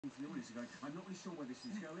to the audience and going, I'm not really sure where this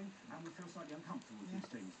is going, and we feel slightly uncomfortable with these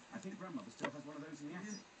things. I think grandmother still has one of those in the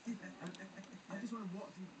attic. I just wonder what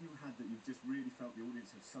you had that you've just really felt the audience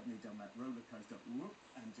have suddenly done that roller coaster whoop,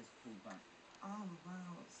 and just pulled back. Oh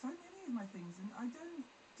wow, so many of my things, and I don't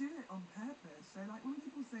do it on purpose. So like when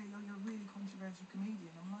people say, oh, you're a really controversial comedian,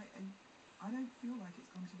 I'm like, I don't feel like it's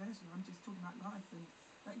controversial. I'm just talking about life. And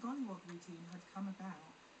that Gollywog routine had come about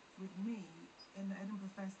with me in the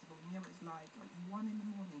Edinburgh Festival. You know what it's like 1 in the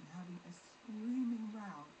morning having a screaming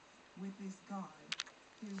row with this guy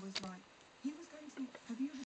who was like, he was going to, have you ever